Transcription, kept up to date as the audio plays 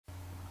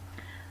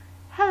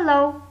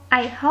Hello,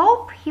 I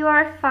hope you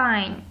are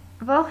fine.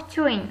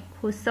 Ողջույն,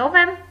 հուսով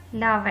եմ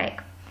լավ եք։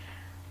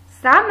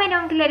 Սա մեր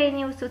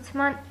անգլերենի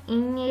ուսուցման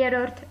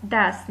 9-րդ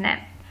դասն է։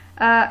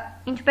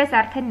 Ինչպես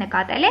արդեն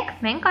նկատել եք,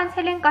 մենք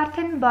անցել ենք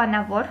արդեն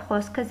բանավոր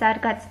խոսքը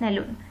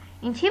զարգացնելուն։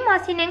 Ինչի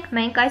մասին ենք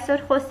մենք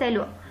այսօր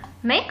խոսելու։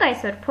 Մենք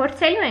այսօր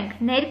փորձելու ենք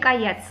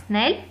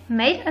ներկայացնել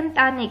մեր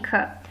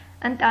ընտանիքը,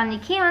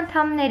 ընտանիքի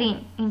անդամներին,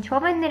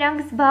 ինչով են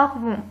նրանք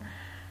զբաղվում։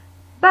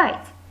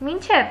 Բայց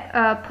մինչև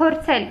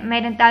փորձել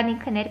մեր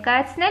ընտանիքը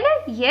ներկայացնելը,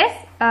 ես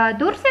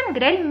դուրս եմ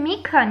գրել մի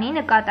քանի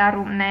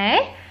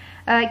նկատառումներ,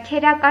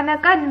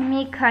 քերականական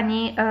մի քանի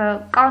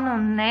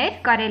կանոններ,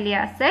 կարելի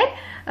ասել,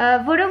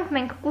 որոնք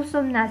մենք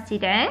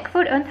կուսումնասիրենք,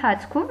 որ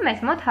ընթացքում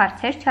մեզ մոտ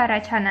հարցեր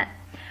չառաջանան։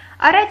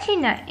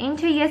 Առաջինը,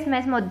 ինչը ես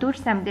մեզ մոտ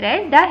դուրս եմ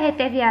գրել, դա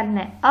հետևյալն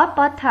է՝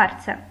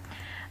 ապաթարցը։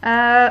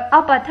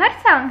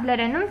 Ապաթարցը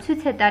անգլերենում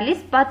ցույց է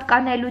տալիս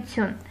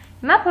պատկանելություն։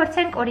 Հիմա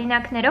փորձենք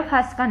օրինակներով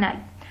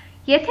հասկանալ։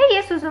 Եթե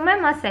ես ուզում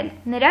եմ ասել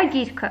նրա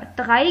գիրքը,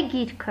 տղայի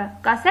գիրքը,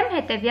 կասեմ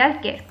հետևյալ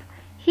կերպ.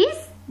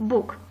 His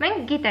book։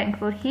 Մենք գիտենք,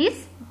 որ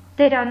his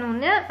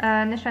դերանունը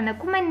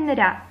նշանակում է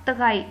նրա,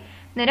 տղայի,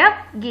 նրա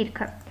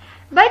գիրքը։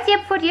 Բայց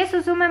երբ որ ես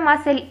ուզում եմ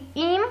ասել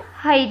իմ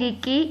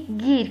հայրիկի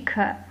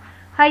գիրքը,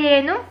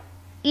 հայերենում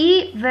ի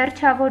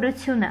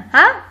վերջավորությունը,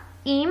 հա,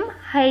 իմ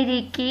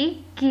հայրիկի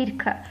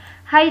գիրքը։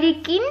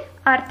 Հայրիկին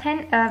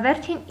արդեն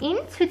վերջին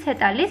ին ցույց է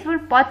տալիս,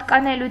 որ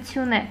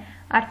պատկանելություն է։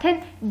 Արդեն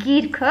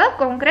գիրքը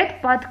կոնկրետ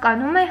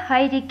պատկանում է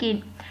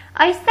հայրիկին։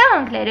 Այստեղ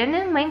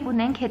անգլերենում մենք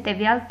ունենք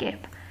հետևյալ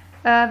կերպ։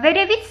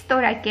 Վերևից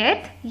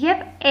ստորակետ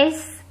և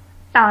S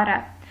տառը։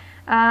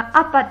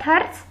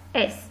 Ապաթարց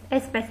S,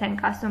 այսպես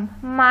ենք ասում։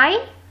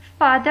 My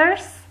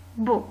father's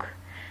book։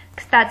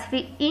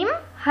 Կստացվի իմ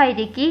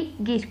հայրիկի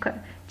գիրքը։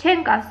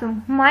 Չենք ասում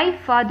my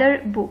father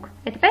book։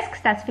 Այդպես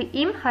կստացվի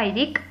իմ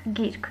հայրիկ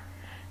գիրք։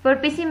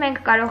 Որպեսզի մենք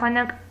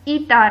կարողանանք ի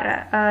տառը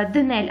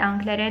դնել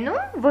անգլերենում,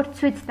 որ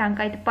ցույց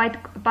տանք այդ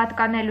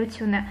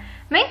պատկանելությունը,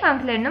 մենք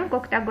անգլերենում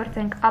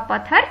կօգտագործենք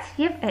ապաթարց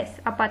և S։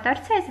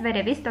 Ապաթարցը այս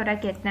վերևի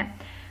ստորակետն է։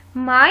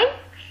 My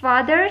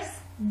father's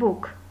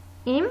book։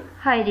 Իմ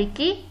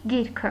հայրիկի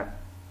գիրքը։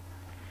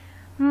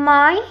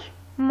 My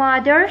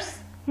mother's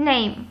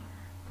name։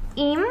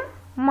 Իմ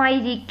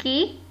մայրիկի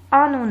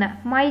անունը,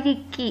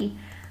 մայրիկի։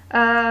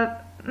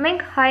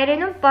 Մենք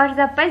հայերենում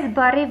պարզապես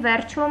բառի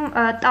վերջում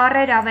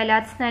տառեր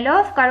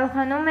ավելացնելով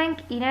կարողանում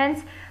ենք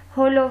իրենց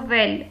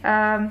հոլովել,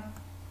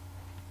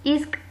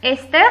 իսկ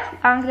այստեղ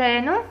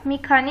անգլերենում մի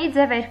քանի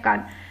ձևեր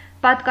կան։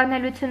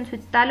 Պատկանելություն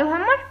ցույց տալու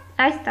համար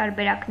այս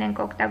տարբերակն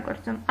ենք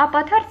օգտագործում։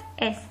 Ապաթարց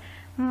S,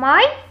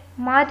 my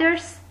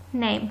mother's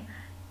name,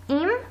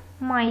 իմ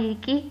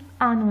մայրիկի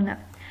անունը։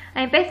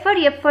 Այնպես որ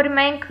երբ որ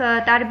մենք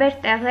տարբեր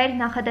տեղեր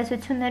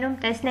նախադասություններում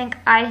տեսնենք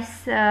այս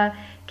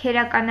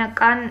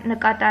քերականական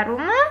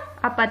նկատառումը,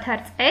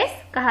 ապաթարց S,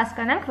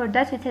 կհասկանանք, որ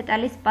դա ցույց է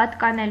տալիս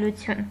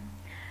պատկանելություն։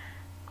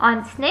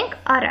 Անցնենք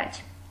առաջ։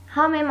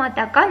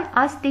 Համեմատական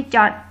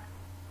աստիճան։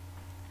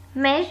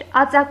 Մեր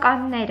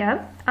ածականները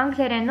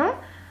անգլերենում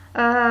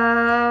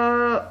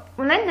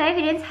ունեն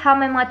նաև իրենց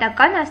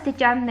համեմատական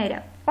աստիճանները։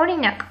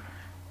 Օրինակ,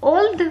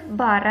 old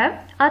բառը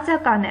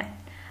ածական է։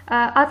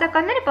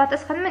 Ածականները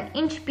պատասխանում են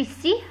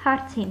ինչպիսի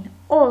հարցին։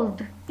 Old,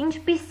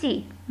 ինչպիսի,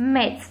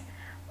 մեծ։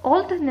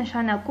 Old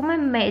նշանակում է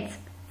մեծ,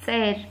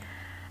 ծեր,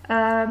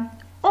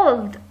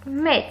 old,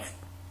 մեծ։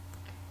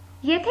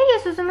 Եթե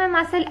ես ուզում եմ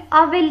ասել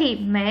ավելի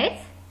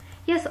մեծ,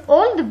 ես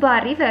old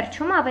բառի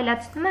վերջում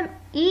ավելացնում եմ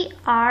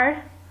ER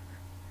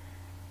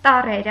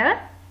տառերը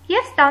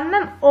և ստանում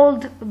եմ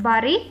old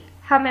բառի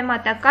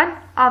համեմատական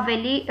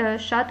ավելի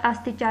շատ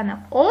աստիճանը։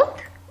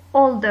 Old,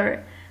 older,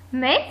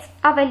 մեծ,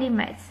 ավելի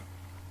մեծ։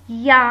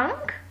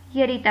 Young,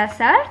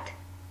 երիտասարդ,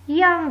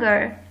 younger,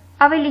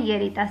 ավելի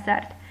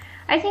երիտասարդ։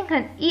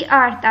 Այսինքն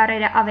ER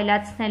տառերը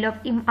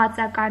ավելացնելով իմ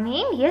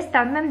ածականին, ես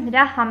ստանում եմ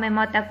նրա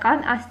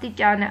համեմատական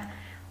աստիճանը։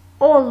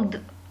 Old,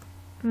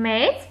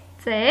 մեծ,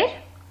 ծեր,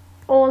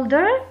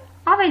 older,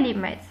 ավելի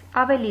մեծ,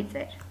 ավելի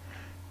ծեր։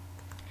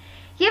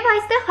 Եվ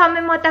այստեղ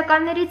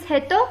համեմատականներից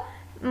հետո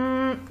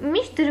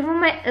միշտ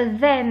դրվում է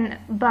than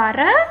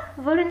բառը,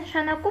 որը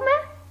նշանակում է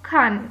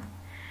քան։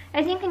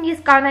 Այսինքն ես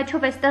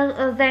կանաչով այստեղ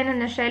than-ը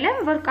նշել եմ,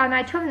 որ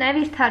կանաչով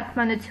նաև իր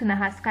թարգմանությունը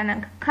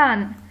հասկանանք,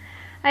 քան։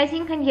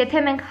 Այսինքն, եթե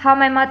մենք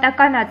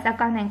համեմատական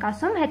ածական ենք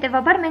ասում,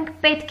 հետևաբար մենք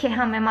պետք է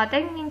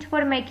համեմատենք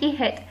ինչ-որ մեկի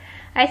հետ։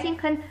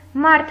 Այսինքն,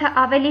 մարդը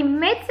ավելի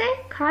մեծ է,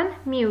 քան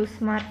մյուս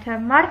մարդը,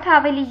 մարդը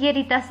ավելի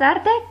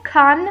երիտասարդ է,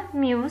 քան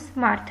մյուս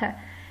մարդը։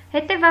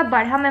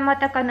 Հետևաբար,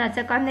 համեմատական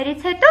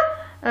ածականներից հետո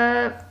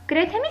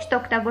գրեթե միշտ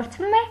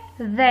օգտագործվում է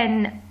than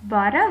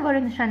բառը,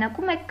 որը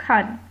նշանակում է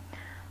քան։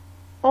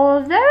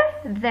 Older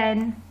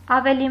than,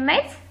 ավելի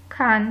մեծ,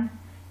 քան։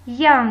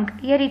 Young,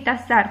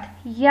 երիտասարդ,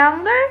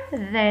 younger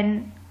than,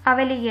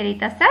 ավելի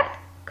երիտասարդ,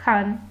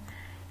 քան։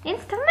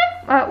 Ինձ թվում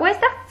է, ու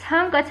այստեղ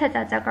ցանկացած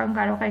ածական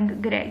կարող ենք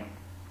գրել։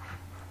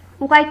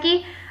 ուղղակի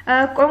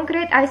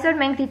կոնկրետ այսօր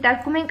մենք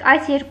դիտարկում ենք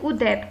այս երկու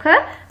դեպքը,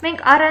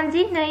 մենք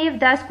առանձին նաև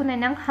դաս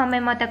կունենանք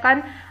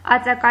համեմատական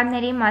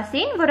ածականների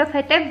մասին,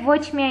 որովհետև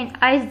ոչ միայն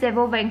այս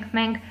ձևով ենք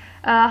մենք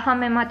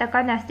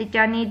համեմատական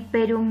աստիճանի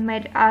բերում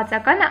մեր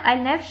ածականը,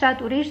 այլ նաև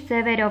շատ ուրիշ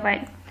ձևերով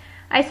են։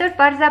 Այսօր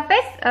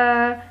պարզապես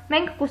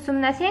մենք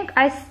կուսումնասիրենք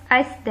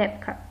այս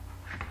դեպքը։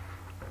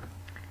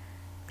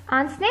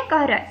 Անցնենք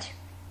առաջ։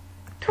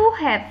 To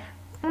have,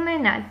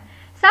 ունենալ։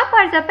 Սա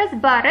պարզապես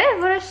բառ է,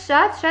 որը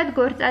շատ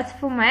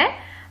գործածվում է,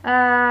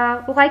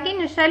 ուղղակի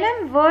նշել եմ,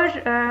 որ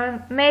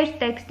մեր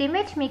տեքստի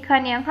մեջ մի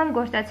քանի անգամ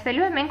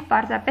գործածվելու է, մենք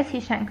պարզապես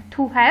հիշենք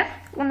to have,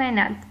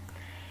 ունենալ։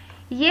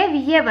 Եվ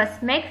ևս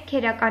մեկ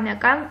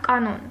քերականական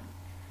կանոն։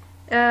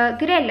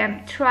 Գրել եմ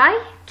try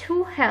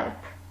to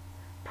help,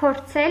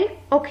 փորձել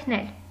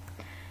օգնել։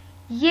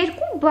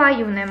 Երկու բայ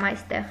ունեմ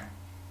այստեղ,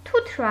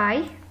 to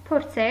try,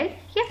 փորձել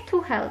և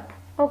to help,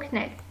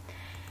 օգնել։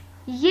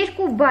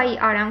 Երկու բայի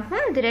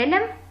արանքում դրել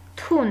եմ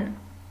to-ն։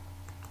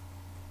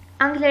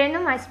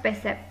 Անգլերենում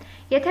այսպես է։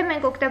 Եթե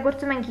մենք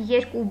օգտագործում ենք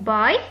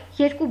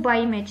երկու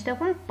բայի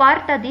մեջտեղում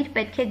պարտադիր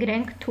պետք է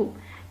գրենք to։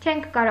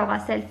 Չենք կարող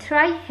ասել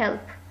try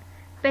help։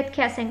 Պետք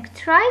է ասենք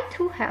try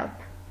to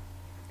help։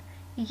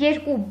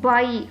 Երկու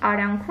բայի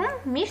արանքում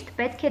միշտ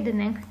պետք է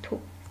դնենք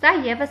to։ Սա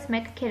ևս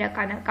մեկ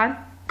քերականական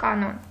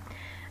կանոն։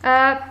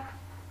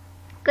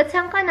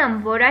 Կցանկանամ,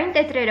 որ այն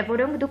տետրերը,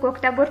 որոնք դուք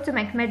օգտագործում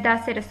եք մեր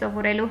դասերը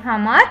սովորելու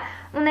համար,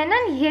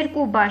 ունենան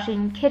երկու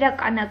բաժին՝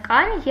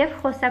 քերականական և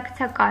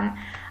խոսակցական։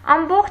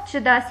 Ամբողջ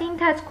դասի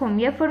ընթացքում,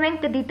 երբ որ մենք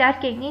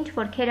կդիտարկենք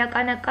ինչ-որ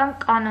քերականական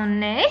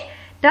կանոններ,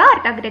 դա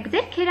արտագրեք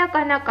ձեր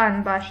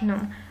քերականական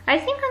բաժնում։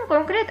 Այսինքն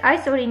կոնկրետ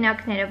այս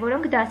օրինակները,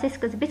 որոնք դասի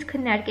սկզբից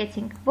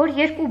քննարկեցինք, որ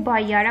երկու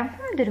բայի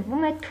արանքում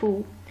դրվում է to։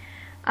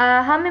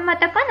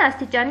 Համեմատական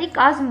աստիճանի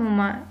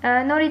կազմումը,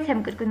 նորից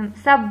եմ կրկնում,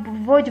 սա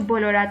ոչ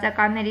բոլոր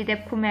ածականների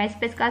դեպքում է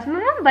այսպես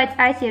կազմումը, բայց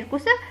այս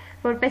երկուսը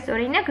որպես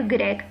օրինակ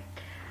գրեք։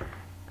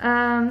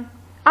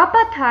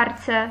 Ապա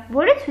հարցը,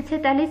 որը ցույց է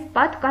տալիս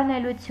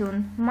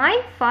պատկանելություն, my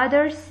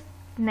father's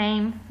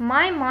name,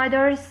 my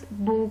mother's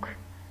book։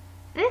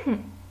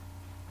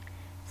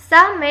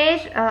 Սա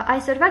մեր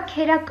այսօրվա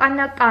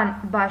քերականական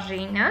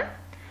բաժինը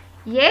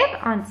և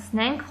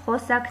անցնենք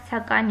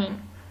խոսակցականին։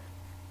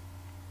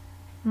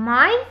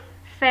 My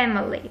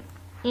family,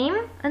 իմ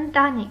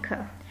ընտանիքը։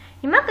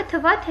 Հիմա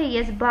կթվա, թե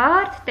ես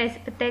բարդ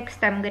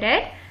տեքստ եմ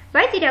գրել,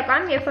 բայց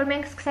իրականում, երբ որ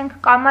մենք սկսենք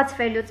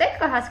կամացվելուց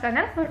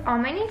կհասկանանք, որ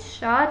ամեն ինչ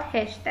շատ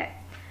հեշտ է։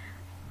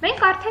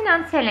 Մենք արդեն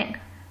անցել ենք։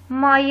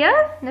 My-ը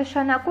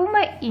նշանակում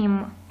է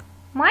իմ։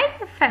 My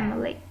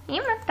family,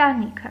 իմ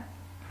ընտանիքը։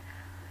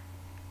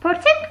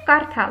 Փորձենք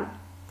կարդալ։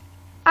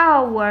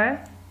 Our,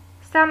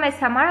 սա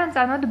մեզ համար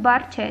անծանոթ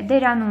բառ չէ,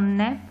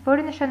 դերանունն է,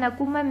 որը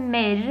նշանակում է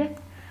մեր։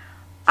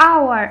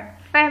 Our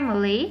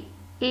family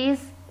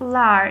is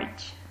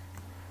large.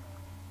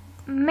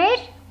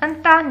 Մեր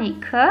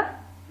ընտանիքը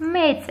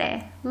մեծ է,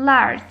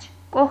 large,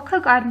 կողքը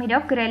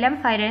կարմիրով գրել եմ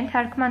հայերեն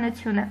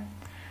թարգմանությունը։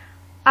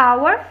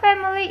 Our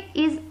family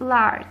is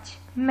large,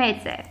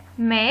 մեծ է,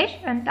 մեր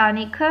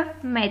ընտանիքը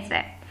մեծ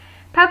է։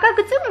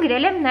 Փակագծում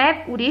գրել եմ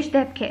նաև ուրիշ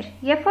դեպքեր,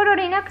 երբ որ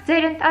օրինակ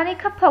ձեր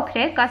ընտանիքը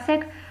փոքր է,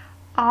 կասեք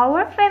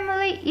Our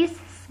family is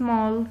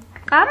small,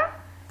 կամ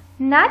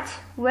Not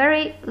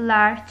very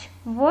large,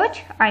 ոչ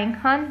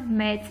այնքան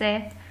մեծ է։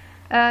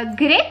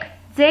 Գրեք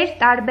ձեր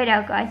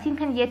տարբերակը,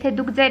 այսինքն եթե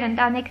դուք ձեր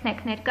ընտանիքն եք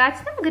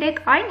ներկայացնում,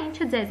 գրեք այն,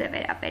 ինչը ձեզ է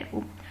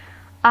վերաբերվում։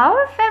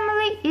 Our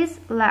family is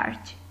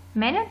large,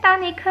 մեր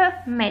ընտանիքը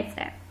մեծ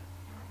է։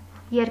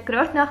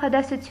 Երկրորդ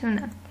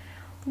նախադասությունը։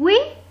 We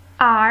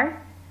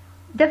are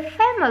the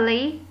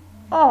family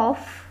of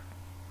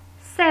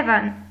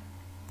 7.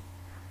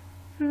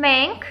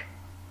 Մենք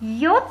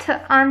 7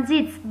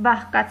 անձից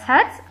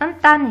բաղկացած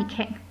ընտանիք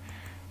ենք։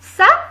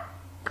 Սա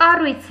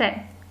կառույց է։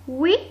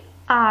 We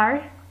are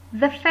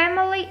the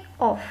family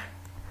of.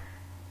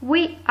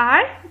 We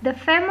are the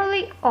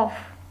family of.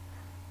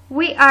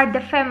 We are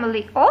the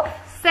family of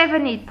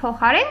 7-ի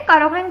փոխարեն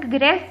կարող ենք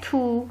գրել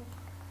 2,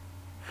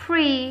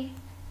 3,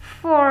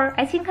 4,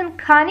 այսինքն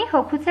քանի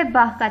հոգուց է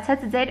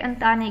բաղկացած ձեր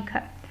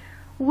ընտանիքը։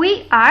 We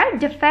are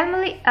the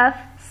family of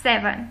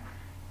 7.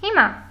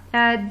 Հիմա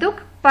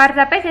դուք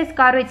պարզապես այս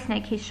կառույցն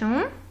եք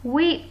հիշում,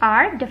 we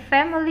are the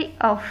family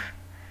of։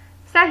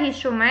 Սա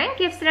հիշում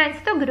ենք և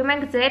սրանից հետո գրում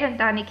ենք ձեր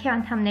ընտանիքի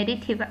անդամների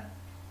թիվը։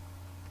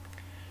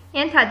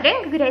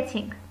 Ենթադրենք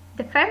գրեցինք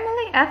the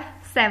family of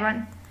 7։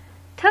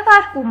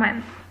 Թվարկում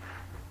եմ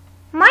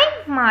my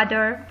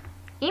mother,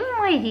 իմ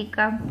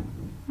մայրիկը,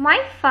 my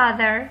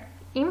father,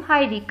 իմ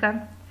հայրիկը,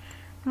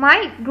 my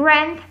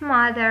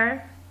grandmother,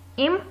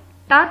 իմ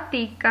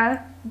տատիկը,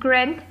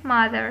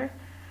 grandmother,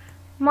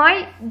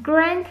 my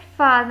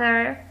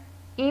grandfather,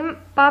 իմ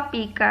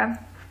պապիկը,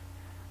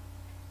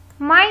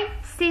 my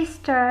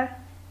sister,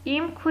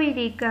 իմ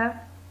քույրիկը,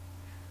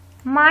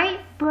 my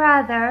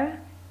brother,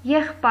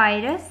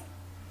 եղբայրս,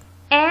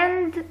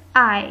 and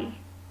I,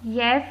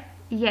 և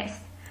ես։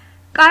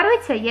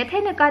 Կառույցը,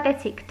 եթե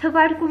նկատեցիք,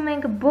 թվարկում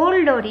ենք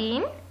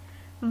բոլորին,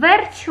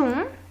 վերջում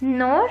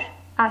նոր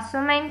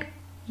ասում ենք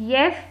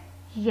և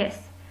ես։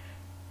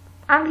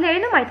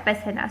 անգլերենում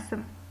այդպես են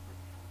ասում։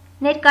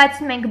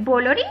 Ներկայացնում ենք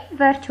բոլորի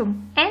վերջում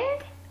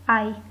and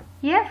I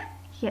եւ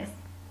ես։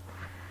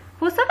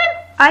 Հուսով եմ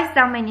այս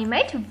ամենի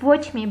մեջ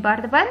ոչ մի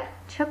բարդաբան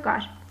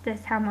չկար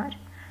ձեզ համար։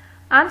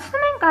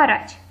 Անցնում ենք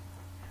առաջ։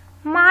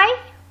 My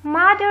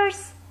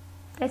mother's,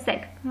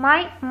 տեսեք, my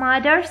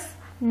mother's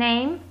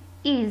name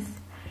is։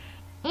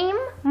 Իմ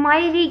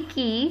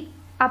մայրիկի,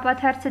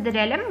 ապաթարցը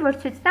դրել եմ, որ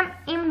ցույց տամ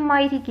իմ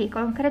մայրիկի,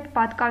 կոնկրետ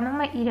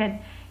պատկանում է իրեն։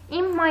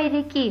 Իմ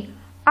մայրիկի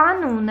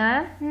անունը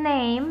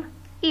name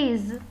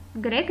is,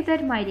 գրեք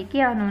ձեր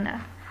մայրիկի անունը։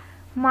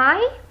 My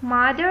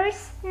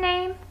mother's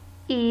name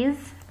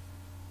is,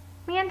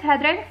 մի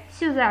ընդհանրենք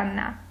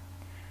Սյուզաննա։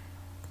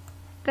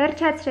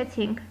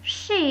 Վերջացրեցինք,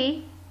 she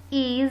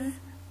is,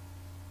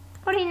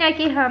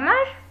 օրինակի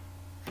համար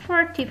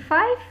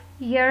 45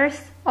 years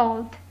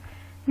old։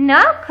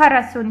 Նա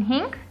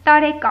 45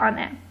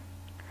 տարեկան է։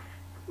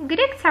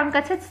 Գրեք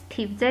ցանկացած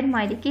թիվ ձեր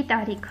մայրիկի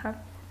տարիքը։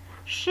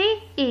 She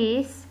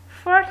is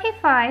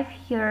 45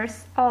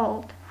 years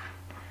old։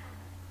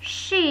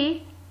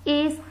 She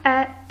is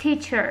a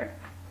teacher։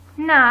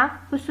 Նա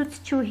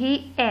ուսուցչուհի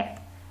է։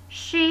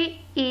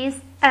 She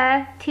is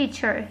a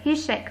teacher։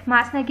 Հիշեք,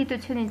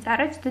 մասնագիտությունից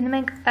առաջ դնում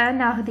ենք a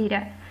նախդիրը։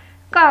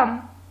 Կամ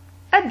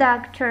a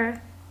doctor,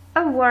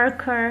 a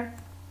worker,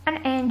 an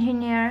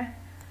engineer։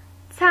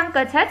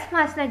 Ցանկացած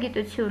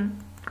մասնագիտություն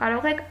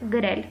կարող եք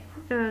գրել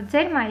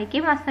ձեր մայրիկի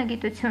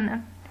մասնագիտությունը։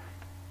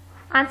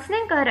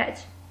 Անցնենք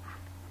առաջ։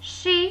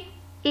 She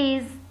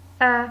is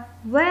a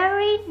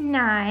very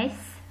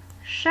nice,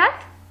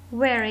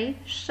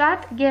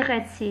 շատ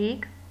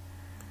գեղեցիկ,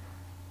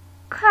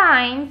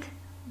 kind,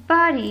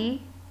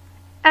 բարի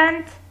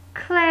and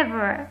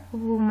clever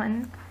woman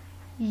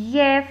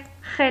եւ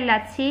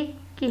խելացի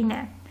կին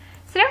է։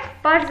 Սրանք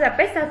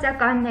պարզապես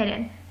ածականներ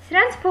են։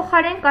 Սրանց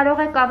փոխարեն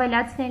կարող եք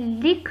ավելացնել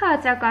լիքը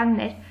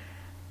ածականներ։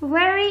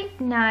 Very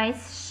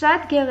nice,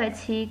 շատ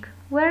գեղեցիկ,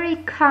 very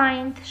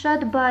kind,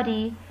 շատ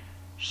բարի,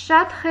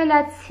 շատ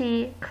խելացի,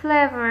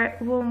 clever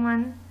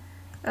woman։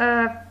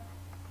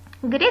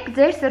 Գրեք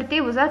ձեր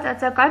սրտի ուզած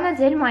ածականը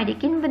ձեր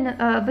մայրիկին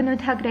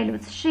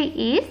բնութագրելուց։ She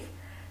is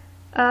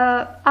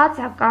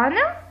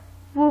ածականը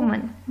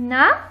woman,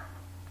 նա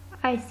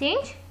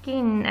այսինչ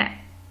կինն է։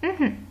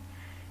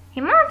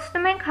 Հիմա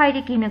անցնում ենք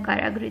հայրիկի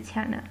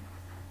նկարագրությանը։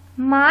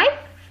 My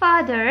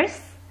father's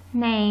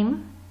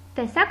name,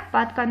 տեսակ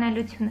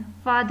պատկանելությունը,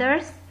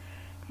 father's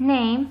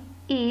name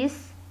is,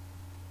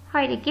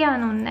 հայրիկի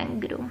անունն են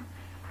գրում։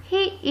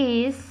 He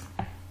is,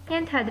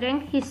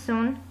 ենթադրենք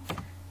 50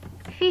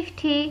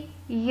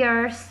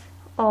 years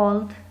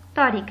old,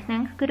 տարիքն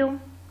ենք գրում։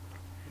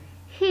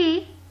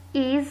 He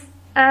is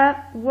a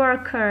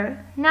worker,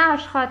 նա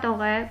աշխատող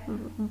է,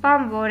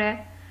 բանվոր է,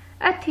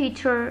 a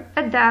teacher,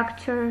 a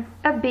doctor,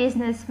 a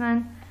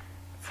businessman,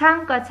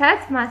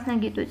 ցանկացած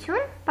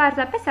մասնագիտություն,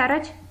 պարզապես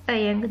առաջ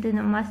ենք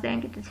դնում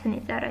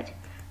մասնագիտությունից առաջ։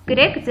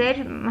 Գրեք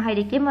ձեր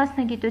հայրիկի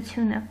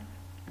մասնագիտությունը։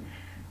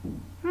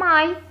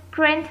 My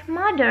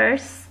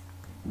grandmother's,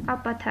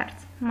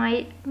 ապաթարց,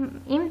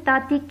 իմ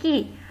տատիկի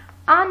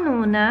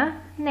անունը,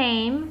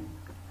 name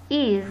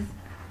is,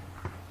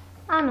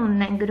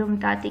 անունն են գրում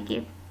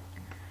տատիկի։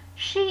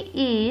 She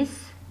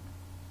is,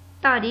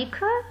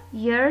 տարիքը,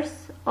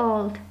 years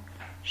old։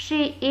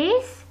 She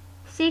is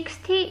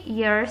 60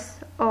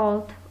 years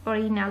old,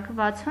 օրինակ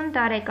 60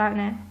 տարեկան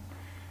է։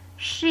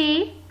 She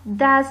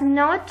does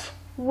not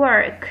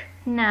work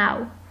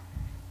now,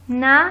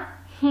 նա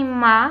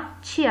հիմա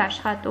չի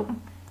աշխատում,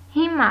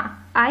 հիմա,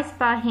 այս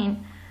պահին,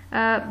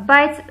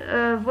 բայց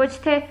ոչ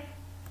թե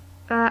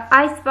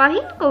այս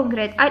պահին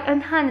կոնկրետ, այլ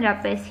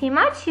ընդհանրապես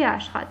հիմա չի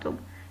աշխատում։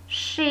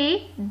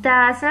 She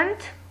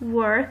doesn't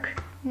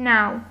work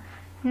now,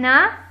 նա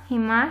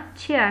հիմա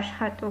չի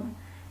աշխատում։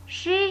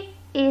 She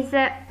is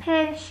a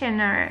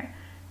pensioner,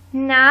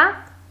 նա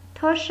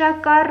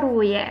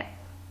թոշակառու է։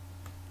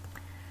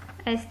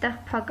 Այստեղ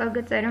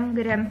փակագծերում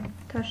գրեմ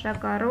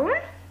թոշակառուն։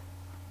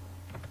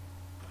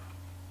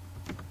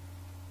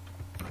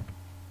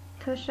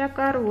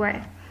 Թոշակառու է։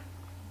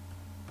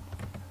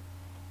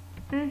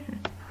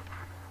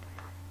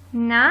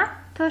 Նա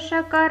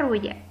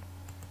թոշակառու է։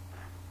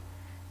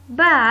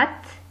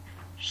 But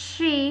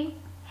she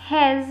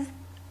has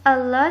a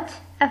lot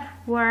of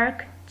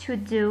work to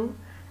do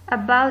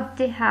about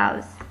the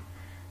house.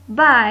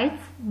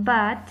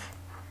 But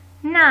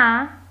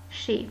նա,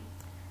 she,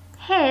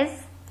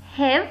 has,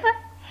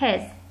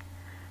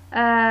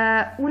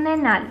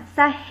 ունենալ,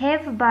 սա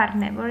have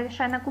բառն է, որը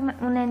նշանակում է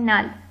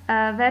ունենալ,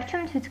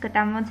 վերջում ցույց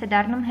կտամ ոնց է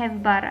դառնում have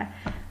բառը։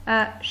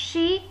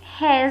 She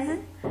has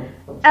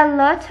a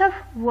lot of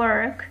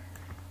work,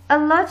 a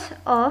lot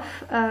of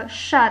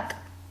շատ,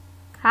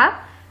 հա,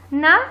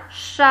 նա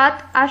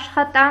շատ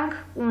աշխատանք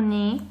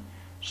ունի,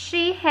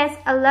 she has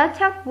a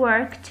lot of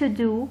work to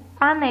do,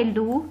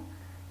 անելու,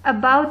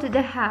 about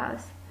the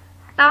house,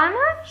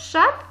 տանը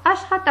շատ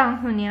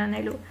աշխատանք ունի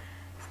անելու,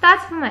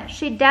 ստացվում է,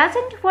 she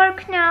doesn't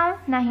work now,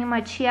 նա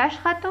հիմա չի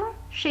աշխատում,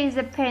 she is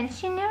a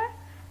pensioner,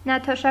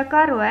 նա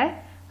թոշակառու է,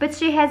 but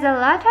she has a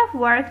lot of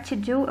work to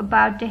do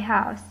about the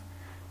house,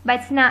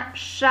 բայց նա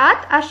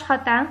շատ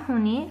աշխատանք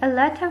ունի, a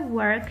lot of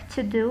work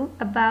to do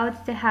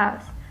about the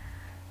house.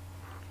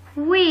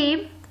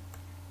 We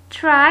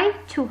try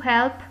to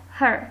help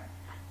her.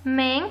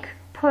 Մենք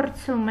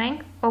փորձում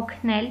ենք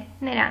օգնել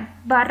նրան։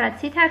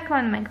 Բառացի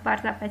թարգմանում ենք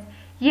պարզապես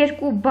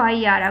երկու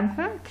բայի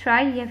արանքում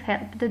try եւ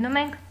help դնում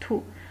ենք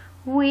to.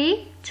 We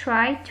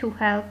try to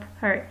help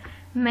her.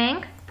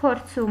 Մենք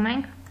փորձում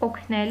ենք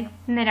օգնել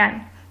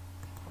նրան։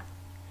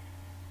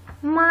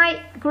 My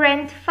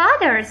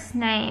grandfather's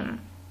name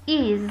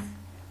is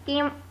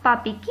Իմ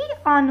պապիկի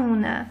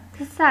անունը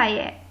սա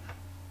է։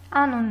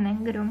 Անունն են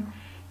գրում։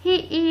 He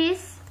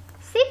is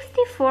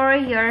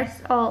 64 years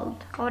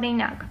old.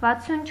 Օրինակ,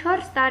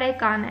 64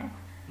 տարեկան է։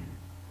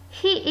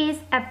 He is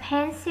a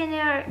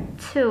pensioner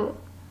too.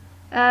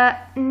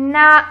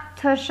 Նա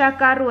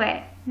թոշակառու է,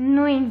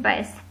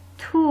 նույնպես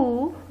to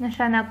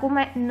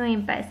նշանակում է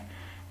նույնպես։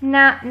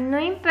 Նա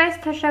նույնպես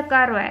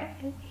թոշակառու է։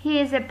 He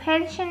is a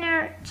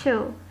pensioner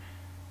too.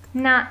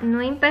 Նա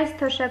նույնպես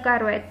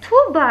թոշակառու է։ To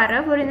բառը,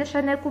 որը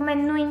նշանակում է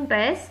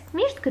նույնպես,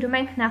 միշտ գրում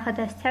ենք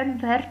նախադասության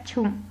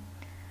վերջում։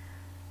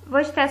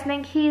 Ոչ թե ասում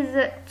ենք he is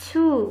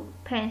too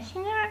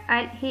pensioner,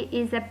 այլ he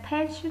is a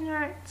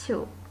pensioner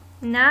too.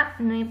 Նա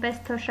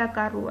նույնպես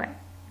թոշակառու է։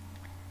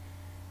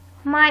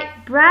 My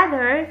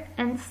brother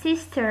and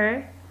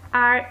sister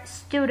are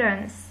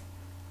students.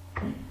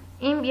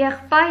 Իմ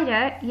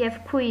եղբայրը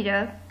եւ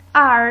քույրը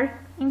are,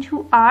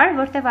 ինչու are,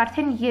 որտեղ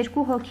արդեն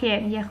երկու հոգի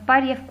են,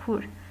 եղբայր եւ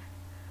քույր։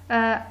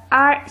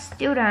 Are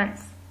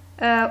students,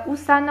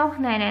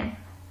 ուսանողներ են,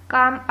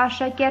 կամ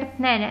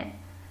աշակերտներ են։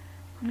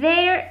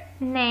 Their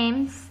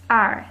names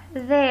are,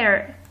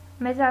 their,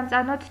 մեզ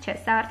անծանոթ չէ,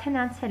 սա արդեն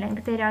անցել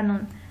ենք դեր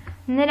անուն։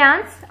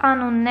 Նրանց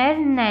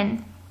անուններն են,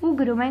 ու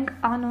գրում ենք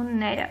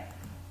անունները։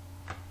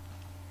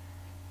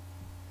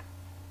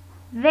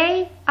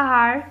 They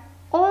are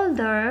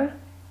older,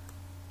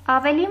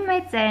 ավելի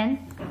մեծ են,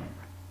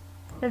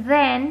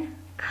 than,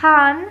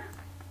 քան,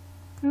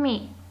 me,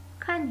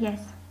 քան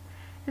ես։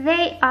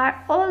 They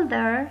are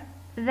older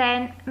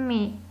than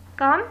me.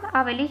 Կամ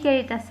ավելի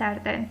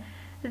երիտասարդ են։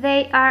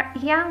 They are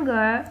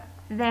younger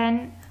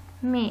than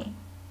me.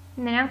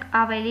 Նրանք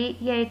ավելի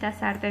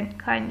երիտասարդ են,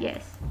 քան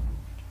ես։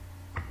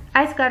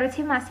 Այս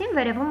կառույցի մասին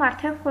վերևում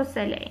արդեն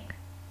խոսել էինք։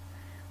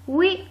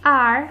 We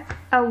are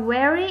a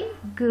very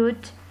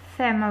good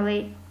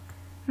family.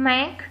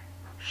 Մենք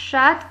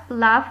շատ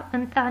լավ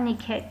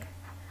ընտանիք ենք։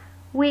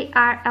 We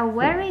are a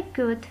very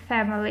good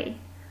family.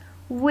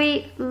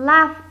 We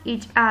love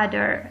each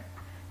other.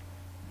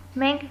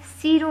 Մենք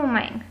սիրում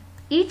ենք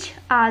each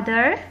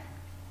other,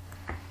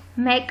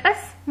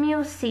 մեկս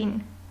մյուսին։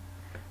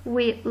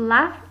 We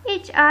love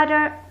each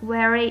other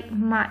very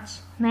much.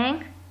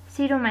 Մենք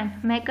սիրում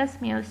ենք մեկս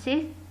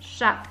մյուսին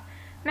շատ։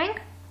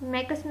 Մենք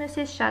մեկս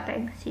մյուսին շատ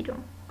ենք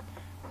սիրում։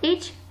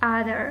 Each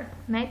other,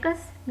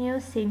 մեկս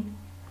մյուսին։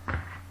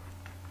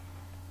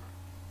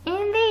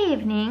 In the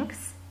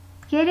evenings,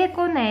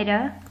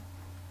 երեկոները,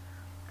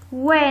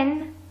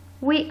 when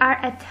we are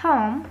at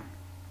home,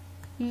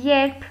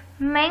 երբ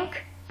մենք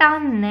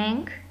տանն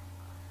ենք,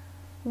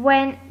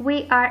 when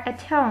we are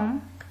at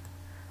home,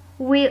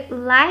 we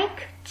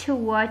like to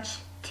watch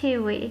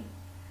TV.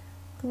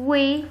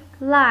 We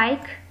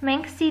like,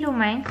 մենք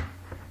սիրում ենք,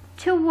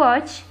 to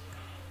watch,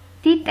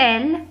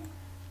 դիտել,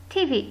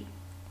 TV.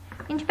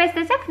 Ինչպես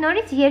տեսեք,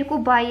 նորից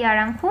երկու բայի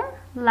արանքում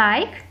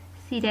like,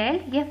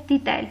 սիրել և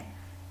դիտել։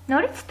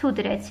 Նորից to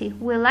դրեցի,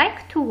 we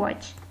like to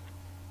watch.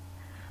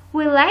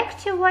 We like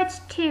to watch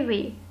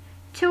TV,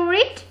 to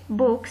read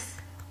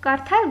books,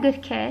 կարդալ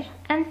գրքեր,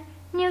 and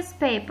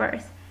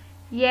newspapers,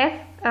 և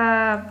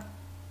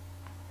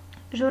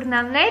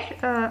ժուրնալներ,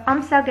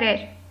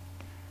 ամսագրեր։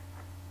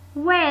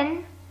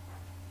 When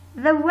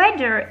the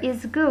weather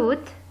is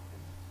good,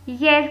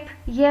 երբ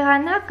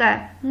եղանակը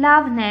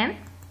լավն է,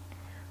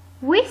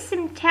 we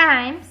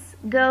sometimes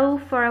go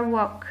for a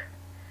walk.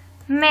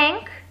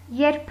 Մենք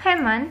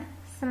երբեմն,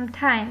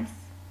 sometimes,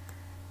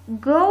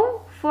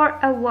 go for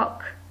a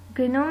walk.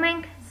 Գնում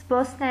ենք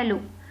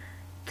զբոսնելու։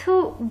 To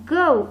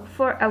go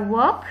for a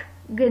walk,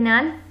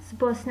 գնալ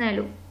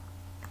զբոսնելու։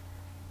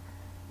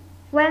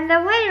 When the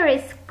weather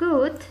is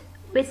good,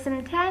 we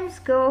sometimes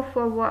go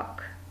for a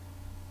walk.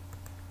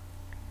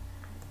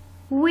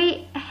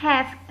 We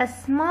have a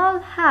small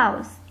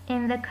house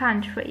in the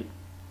country.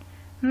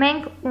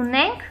 Մենք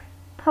ունենք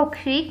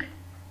փոքրիկ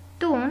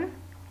տուն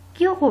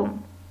գյուղում։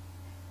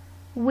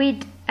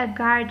 With a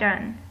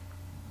garden.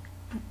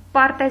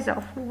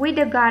 Պարտեզով, with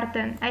a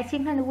garden,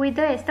 այսինքն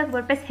with-ը այստեղ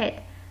որպես հետ,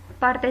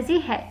 պարտեզի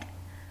հետ։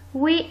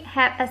 We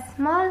have a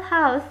small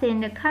house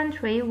in the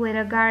country with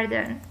a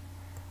garden.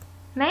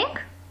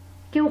 Մենք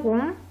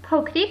գյուղում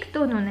փոքրիկ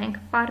տուն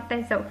ունենք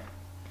պարտեզով։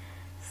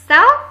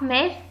 Սա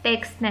մեր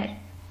տեքստն էր։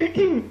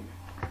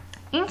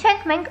 Ինչ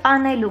ենք մենք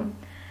անելու։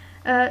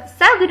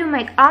 Սա գրում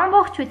եք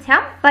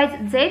ամբողջությամբ, բայց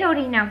ձեր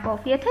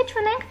օրինակով։ Եթե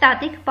չունենք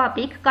տատիկ,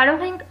 պապիկ,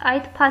 կարող ենք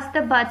այդ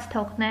փաստը բաց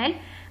թողնել,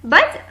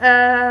 բայց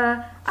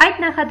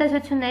այդ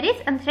նախադասություններից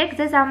ընտրեք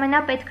ձեզ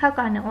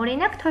ամենապետքականը,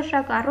 օրինակ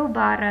թոշակառու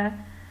բառը,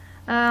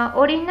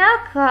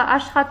 օրինակ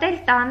աշխատել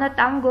տանը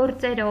տան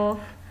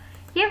գործերով,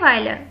 եւ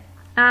այլն։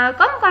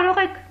 Կամ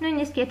կարող եք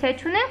նույնիսկ եթե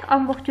չունենք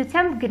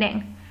ամբողջությամբ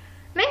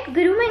գրենք։ Մենք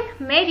գրում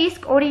ենք մեր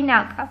իսկ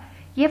օրինակը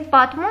եւ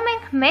պատմում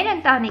ենք մեր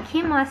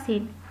ընտանիքի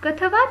մասին։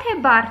 Կթվա թե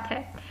բարդ է,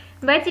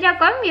 բայց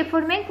իրականում երբ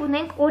որ մենք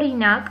ունենք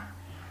օրինակ,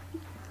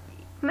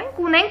 մենք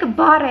ունենք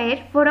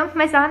բառեր, որոնք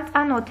մեզ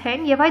անծանոթ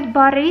են եւ այդ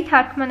բառերի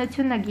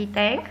թարգմանությունը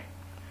գիտենք,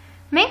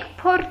 մենք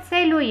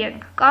փորձելու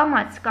ենք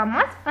կամաց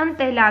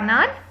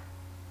ընտելանալ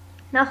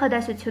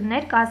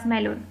նախադասություններ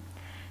կազմելուն։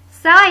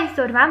 Սա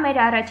այսօրվա մեր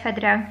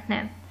առաջադրանքն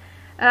է։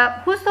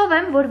 Հուսով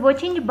եմ, որ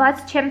ոչինչ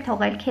բաց չեմ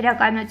թողել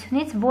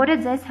քերականությունից, որը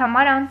ձեզ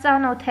համար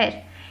անծանոթ էր։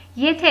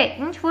 Եթե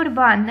ինչ-որ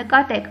բան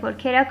նկատեք, որ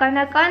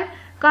քերականական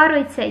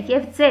կառույց է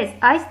եւ ձեզ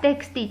այս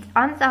տեքստից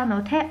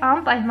անծանոթ է,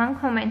 անպայման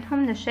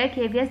կոմենտում նշեք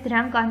եւ ես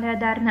դրան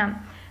կանդրադառնամ,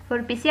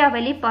 որպեսզի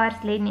ավելի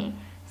պարզ լինի։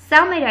 Սա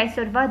մեր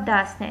այսօրվա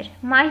դասն էր,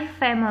 My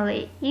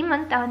Family, իմ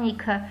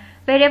ընտանիքը։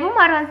 Վերևում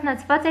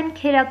առանձնացված են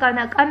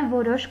քերականական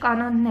որոշ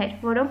կանոններ,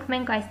 որոնք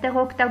մենք այստեղ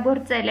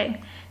օգտագործել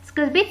ենք։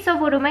 Սկզբից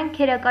սովորում ենք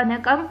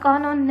քերականական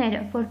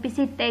կանոնները,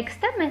 որպեսզի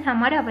տեքստը մեզ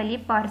համար ավելի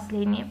պարզ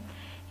լինի։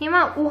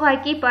 Հիմա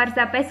ուղղակի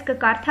պարզապես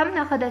կկարդամ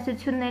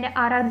նախադասությունները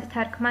առանց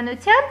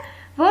թարգմանության,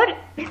 որ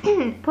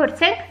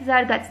փորձենք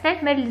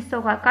զարգացնել մեր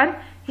լսողական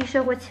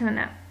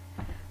հիշողությունը։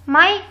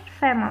 My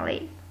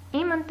family,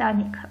 իմ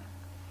ընտանիքը։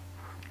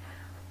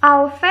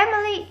 Our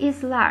family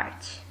is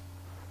large.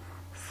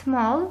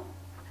 Small,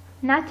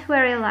 not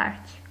very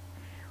large.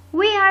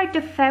 We are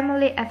the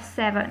family of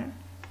 7.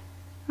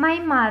 My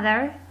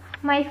mother,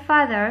 my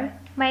father,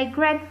 my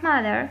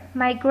grandmother,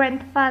 my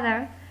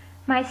grandfather,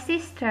 my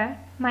sister,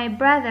 my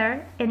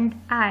brother, and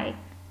I.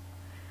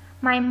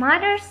 My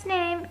mother's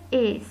name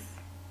is.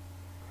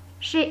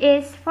 She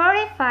is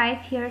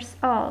 45 years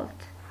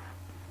old.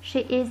 She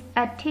is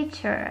a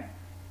teacher,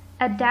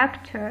 a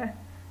doctor,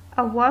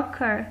 a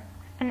worker,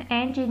 an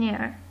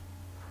engineer.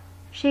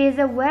 She is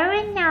a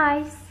very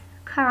nice,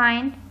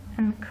 kind,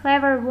 and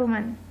clever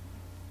woman.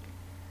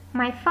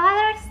 My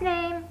father's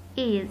name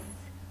is.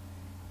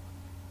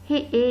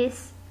 He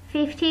is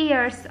 50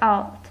 years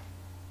old.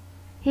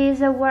 He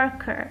is a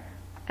worker,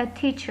 a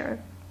teacher,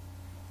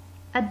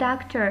 a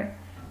doctor,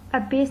 a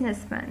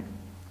businessman.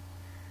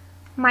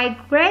 My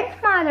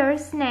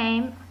grandmother's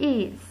name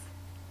is.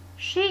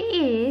 She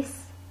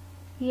is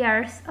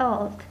years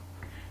old.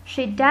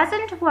 She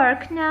doesn't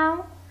work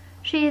now.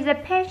 She is a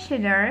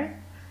pensioner,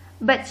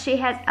 but she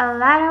has a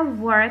lot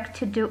of work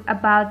to do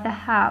about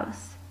the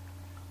house.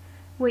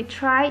 We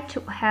try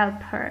to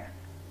help her.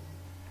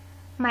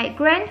 My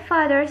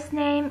grandfather's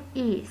name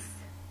is.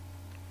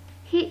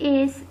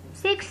 He is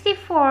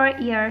 64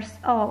 years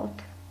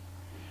old.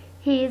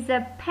 He is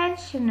a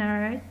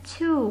pensioner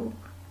too.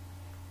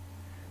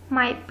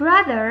 My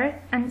brother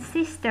and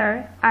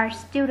sister are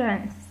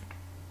students.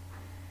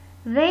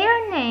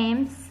 Their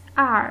names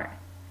are.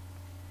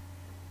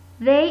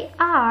 They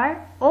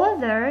are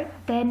older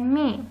than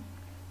me.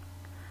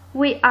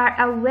 We are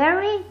a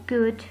very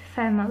good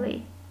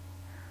family.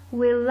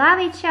 We love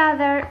each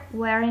other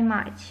very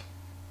much.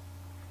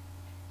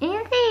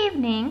 In the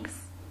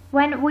evenings,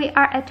 when we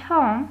are at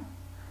home,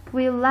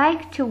 we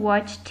like to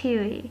watch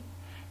TV,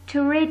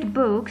 to read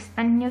books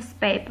and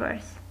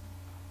newspapers.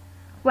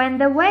 When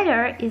the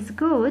weather is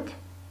good,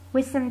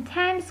 we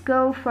sometimes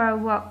go for a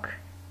walk.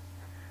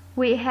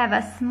 We have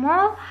a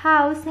small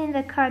house in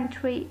the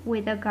country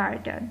with a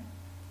garden.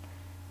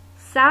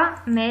 Սա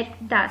մեր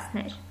դասն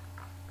էր։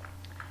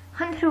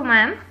 Խնդրում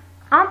եմ,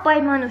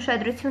 անպայման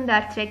ուշադրություն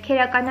դարձրեք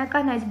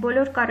քերականական այս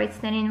բոլոր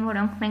կառույցներին,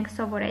 որոնք մենք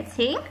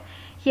սովորեցինք,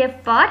 եւ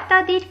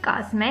պարտադիր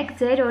կազմեք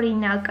ձեր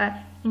օրինակը,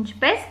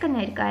 ինչպես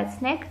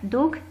կներկայացնեք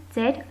դուք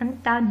ձեր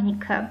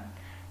ընտանիքը։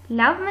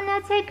 Լավ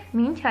մնացեք,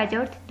 մինչ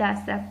հաջորդ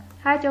դասը։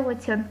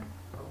 Հաջողություն։